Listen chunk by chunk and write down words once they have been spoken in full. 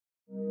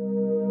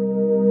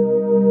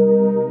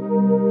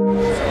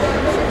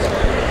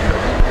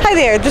Hi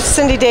there, this is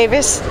Cindy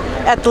Davis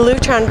at the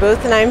Lutron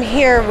booth, and I'm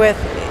here with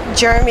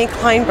Jeremy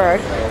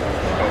Kleinberg.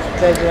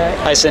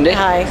 Hi, Cindy.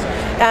 Hi.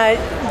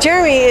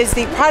 Jeremy is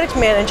the product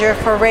manager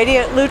for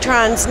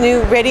Lutron's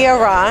new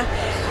RadioRA,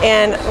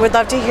 and would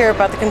love to hear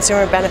about the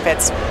consumer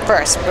benefits.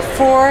 First,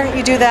 before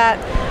you do that,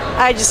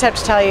 I just have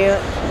to tell you,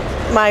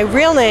 my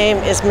real name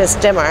is Miss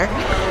Dimmer,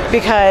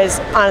 because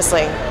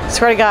honestly,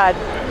 swear to God,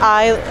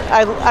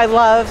 I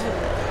love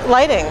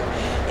lighting,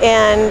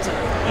 and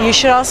you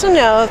should also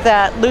know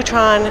that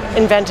Lutron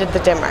invented the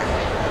dimmer.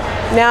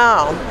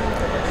 Now,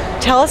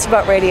 tell us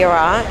about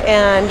RadioRA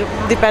and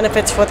the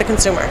benefits for the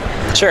consumer.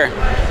 Sure.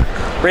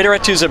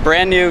 RadioRA2 is a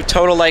brand new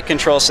total light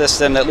control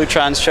system that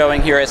Lutron's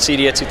showing here at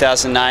CEDIA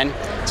 2009.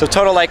 So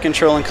total light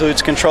control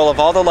includes control of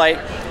all the light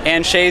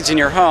and shades in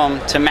your home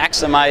to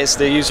maximize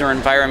the user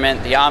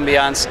environment, the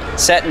ambiance,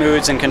 set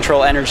moods, and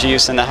control energy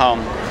use in the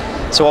home.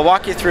 So I'll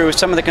walk you through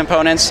some of the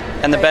components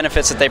and the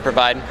benefits that they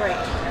provide. Great.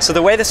 So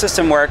the way the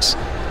system works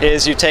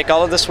is you take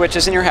all of the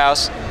switches in your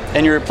house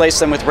and you replace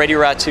them with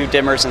RadioRA2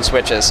 dimmers and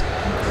switches.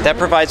 That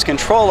provides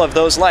control of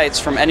those lights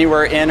from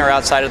anywhere in or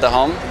outside of the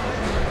home.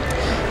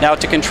 Now,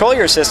 to control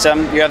your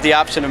system, you have the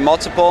option of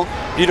multiple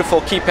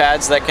beautiful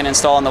keypads that can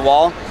install on the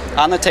wall,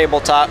 on the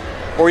tabletop,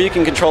 or you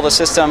can control the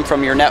system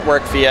from your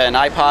network via an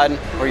iPod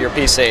or your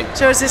PC.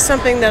 So is this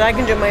something that I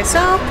can do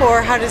myself,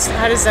 or how does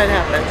that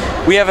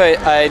happen? We have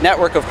a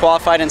network of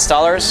qualified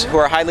installers who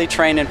are highly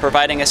trained in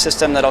providing a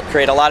system that'll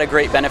create a lot of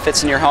great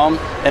benefits in your home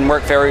and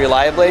work very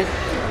reliably.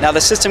 Now, the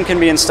system can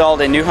be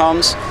installed in new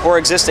homes or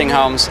existing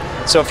homes.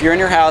 So if you're in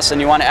your house and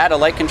you want to add a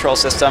light control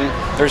system,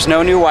 there's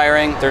no new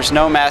wiring, there's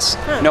no mess,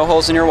 no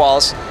holes in your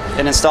walls.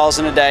 It installs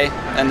in a day,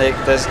 and the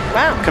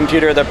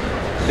computer, the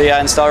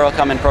installer will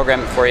come and program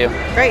it for you.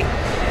 Great.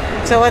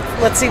 So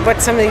let's see what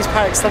some of these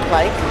products look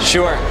like.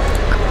 Sure.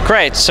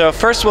 Great. So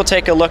first we'll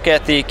take a look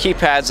at the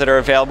keypads that are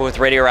available with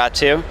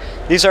RadioRA2.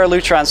 These are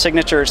Lutron's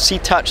signature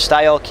C-Touch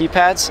style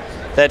keypads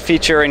that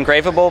feature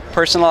engravable,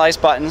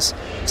 personalized buttons.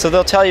 So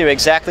they'll tell you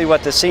exactly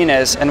what the scene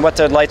is and what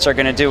the lights are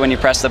going to do when you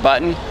press the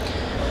button.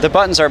 The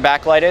buttons are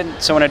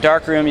backlighted, so in a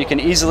dark room you can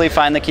easily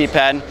find the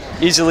keypad,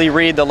 easily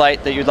read the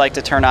light that you'd like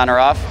to turn on or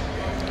off.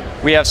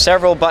 We have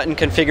several button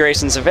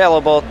configurations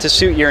available to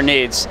suit your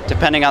needs.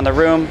 Depending on the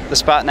room, the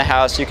spot in the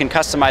house, you can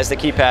customize the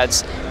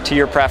keypads to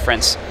your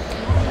preference.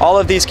 All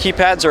of these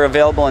keypads are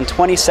available in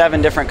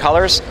 27 different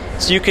colors,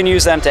 so you can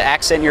use them to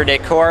accent your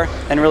decor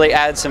and really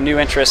add some new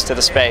interest to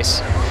the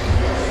space.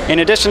 In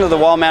addition to the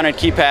wall-mounted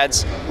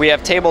keypads, we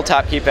have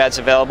tabletop keypads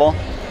available.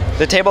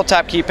 The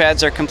tabletop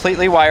keypads are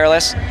completely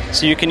wireless,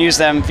 so you can use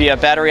them via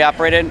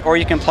battery-operated, or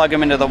you can plug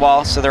them into the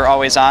wall so they're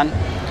always on.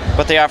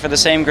 But they offer the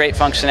same great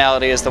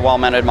functionality as the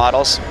wall-mounted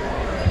models.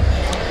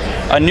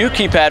 A new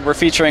keypad we're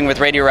featuring with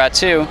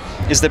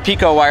RadioRA2 is the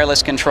Pico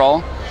wireless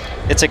control.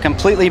 It's a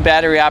completely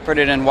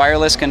battery-operated and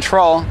wireless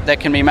control that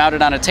can be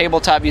mounted on a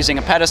tabletop using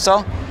a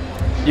pedestal.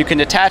 You can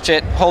detach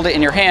it, hold it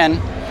in your hand,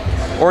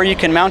 or you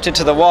can mount it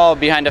to the wall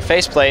behind a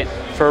faceplate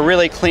for a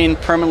really clean,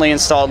 permanently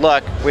installed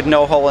look with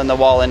no hole in the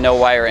wall and no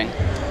wiring.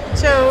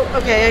 So,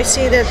 okay, I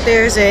see that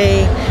there's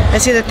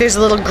a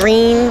little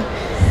green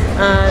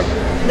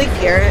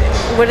leaf here.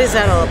 What is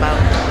that all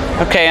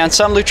about? Okay, on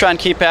some Lutron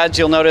keypads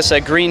you'll notice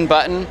a green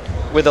button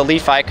with a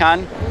leaf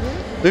icon.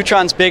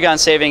 Lutron's big on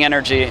saving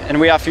energy, and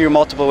we offer you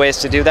multiple ways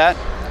to do that.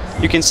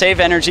 You can save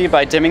energy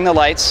by dimming the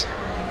lights.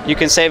 You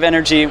can save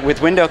energy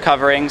with window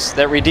coverings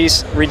that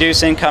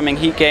reduce incoming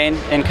heat gain,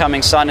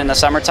 incoming sun in the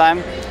summertime.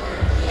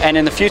 And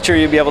in the future,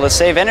 you'll be able to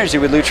save energy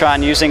with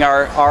Lutron using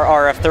our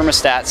RF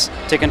thermostats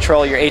to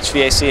control your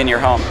HVAC in your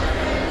home.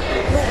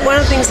 One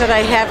of the things that I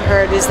have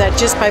heard is that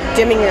just by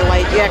dimming your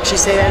light, you actually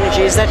save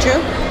energy. Is that true?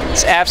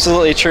 It's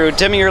absolutely true.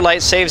 Dimming your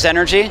light saves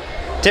energy.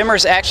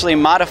 Dimmers actually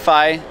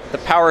modify the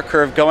power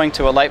curve going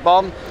to a light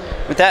bulb.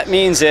 What that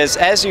means is,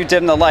 as you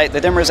dim the light,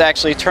 the dimmer is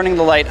actually turning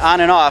the light on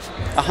and off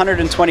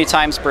 120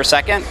 times per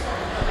second.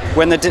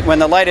 When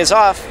the light is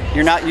off,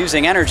 you're not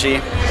using energy,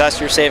 thus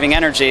you're saving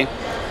energy.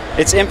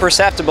 It's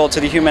imperceptible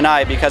to the human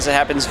eye because it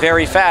happens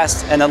very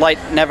fast and the light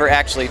never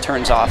actually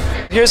turns off.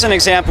 Here's an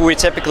example we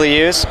typically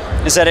use,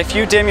 is that if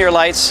you dim your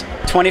lights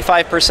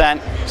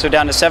 25%, so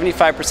down to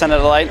 75%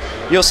 of the light,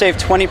 you'll save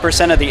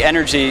 20% of the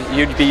energy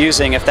you'd be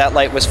using if that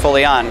light was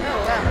fully on.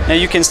 Now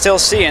you can still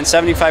see, and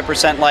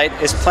 75% light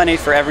is plenty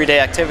for everyday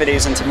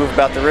activities and to move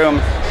about the room,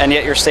 and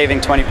yet you're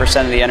saving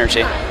 20% of the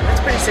energy.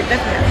 That's pretty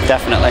significant.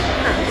 Definitely.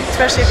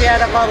 Especially if you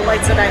add up all the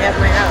lights that I have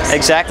in my house.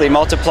 Exactly.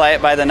 Multiply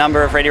it by the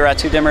number of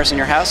RadioRA2 dimmers in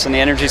your house, and the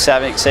energy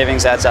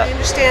savings adds up. I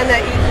understand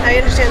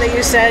that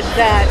you said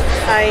that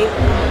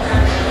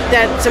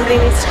somebody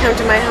needs to come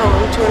to my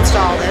home to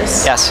install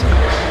this. Yes.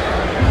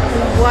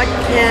 What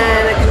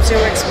can a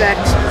consumer expect,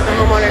 a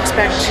homeowner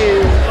expect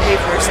to pay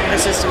for a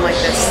system like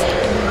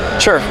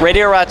this? Sure.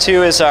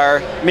 RadioRA2 is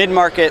our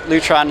mid-market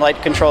Lutron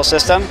light control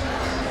system.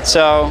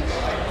 So,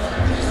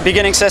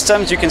 beginning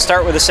systems, you can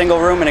start with a single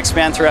room and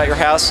expand throughout your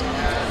house.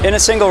 In a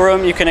single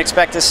room, you can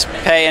expect to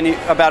pay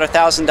about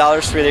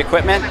 $1,000 for the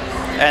equipment,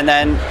 and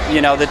then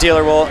the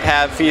dealer will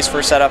have fees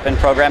for setup and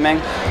programming.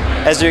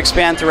 As you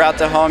expand throughout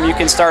the home, you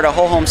can start a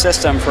whole home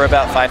system for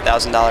about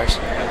 $5,000. Wow,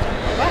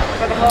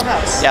 for the whole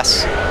house?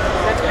 Yes.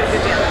 That's a pretty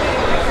good deal.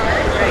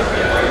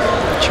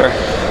 Great.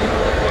 Sure.